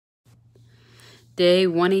Day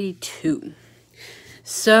 182.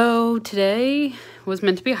 So today was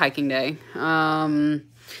meant to be a hiking day. And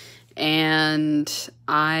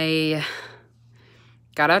I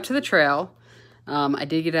got out to the trail. I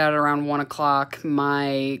did get out around 1 o'clock.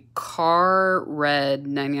 My car read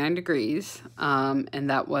 99 degrees, and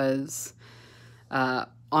that was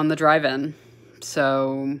on the drive-in,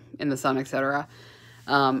 so in the sun, etc.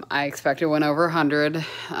 I expected it went over 100.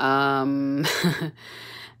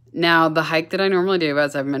 Now, the hike that I normally do,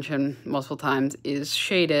 as I've mentioned multiple times, is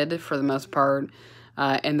shaded for the most part,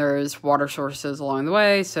 and there's water sources along the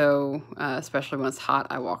way, so especially when it's hot,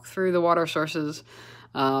 I walk through the water sources,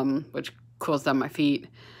 which cools down my feet.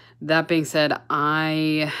 That being said,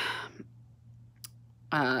 I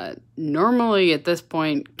normally at this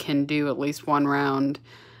point can do at least one round,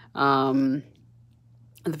 at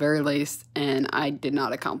the very least, and I did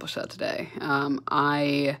not accomplish that today.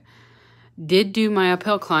 I did do my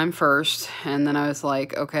uphill climb first, and then I was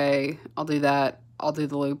like, okay, I'll do that, I'll do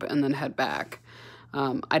the loop, and then head back.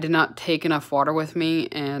 I did not take enough water with me,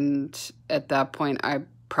 and at that point, I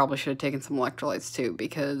probably should have taken some electrolytes too,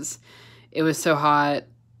 because it was so hot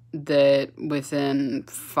that within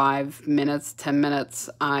 5 minutes, 10 minutes,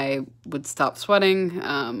 I would stop sweating,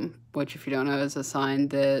 which, if you don't know, is a sign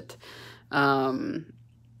that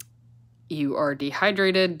you are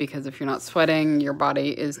dehydrated, because if you're not sweating, your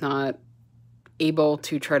body is not able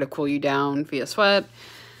to try to cool you down via sweat,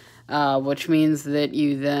 which means that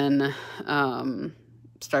you then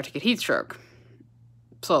start to get heat stroke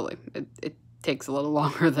slowly. It takes a little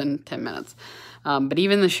longer than 10 minutes. But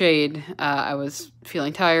even in the shade, I was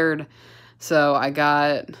feeling tired, so I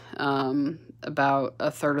got about a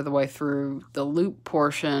third of the way through the loop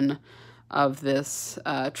portion of this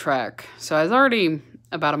trek. So I was already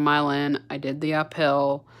about a mile in. I did the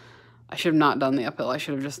uphill. I should have not done the uphill. I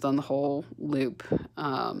should have just done the whole loop,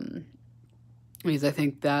 because I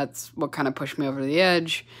think that's what kind of pushed me over the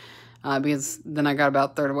edge, because then I got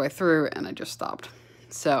about a third of the way through and I just stopped.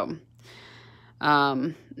 So,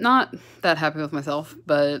 not that happy with myself,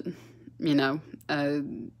 but, you know, I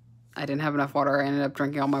didn't have enough water. I ended up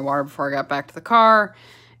drinking all my water before I got back to the car,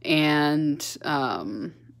 and,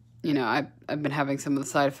 you know, I've been having some of the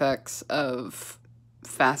side effects of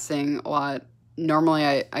fasting a lot.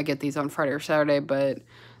 Normally, I get these on Friday or Saturday, but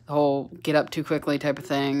the whole get up too quickly type of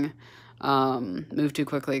thing, move too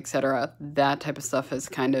quickly, etc., that type of stuff has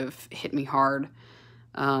kind of hit me hard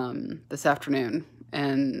this afternoon.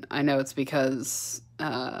 And I know it's because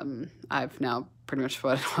I've now pretty much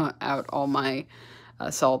sweated out all my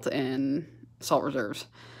salt and salt reserves.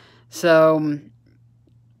 So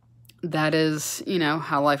that is, you know,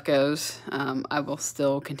 how life goes. I will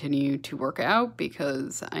still continue to work out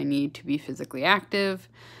because I need to be physically active.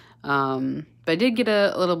 But I did get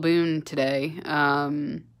a little boon today.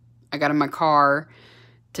 I got in my car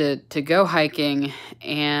to go hiking,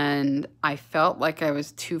 and I felt like I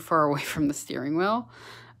was too far away from the steering wheel.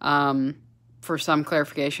 For some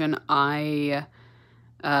clarification, there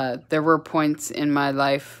were points in my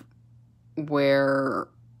life where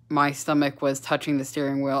my stomach was touching the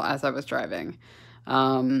steering wheel as I was driving.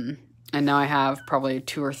 And now I have probably a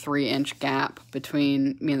 2 or 3 inch gap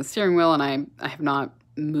between me and the steering wheel, and I have not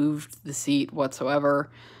moved the seat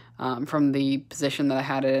whatsoever from the position that I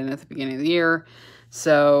had it in at the beginning of the year.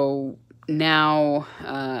 So now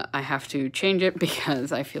I have to change it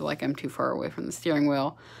because I feel like I'm too far away from the steering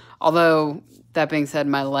wheel. Although, that being said,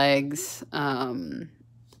 my legs, you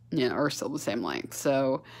know, are still the same length.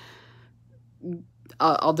 So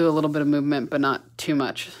I'll do a little bit of movement, but not too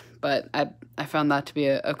much. But I found that to be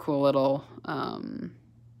a cool little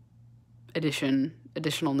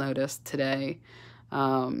additional notice today,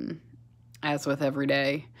 as with every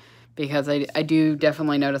day, because I do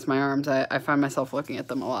definitely notice my arms. I find myself looking at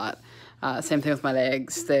them a lot. Same thing with my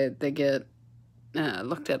legs. They get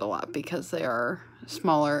looked at a lot because they are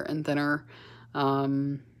smaller and thinner.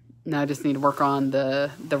 Now I just need to work on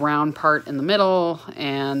the round part in the middle,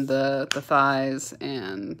 and the thighs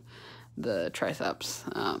and the triceps,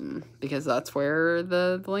 because that's where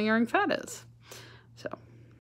the lingering fat is. So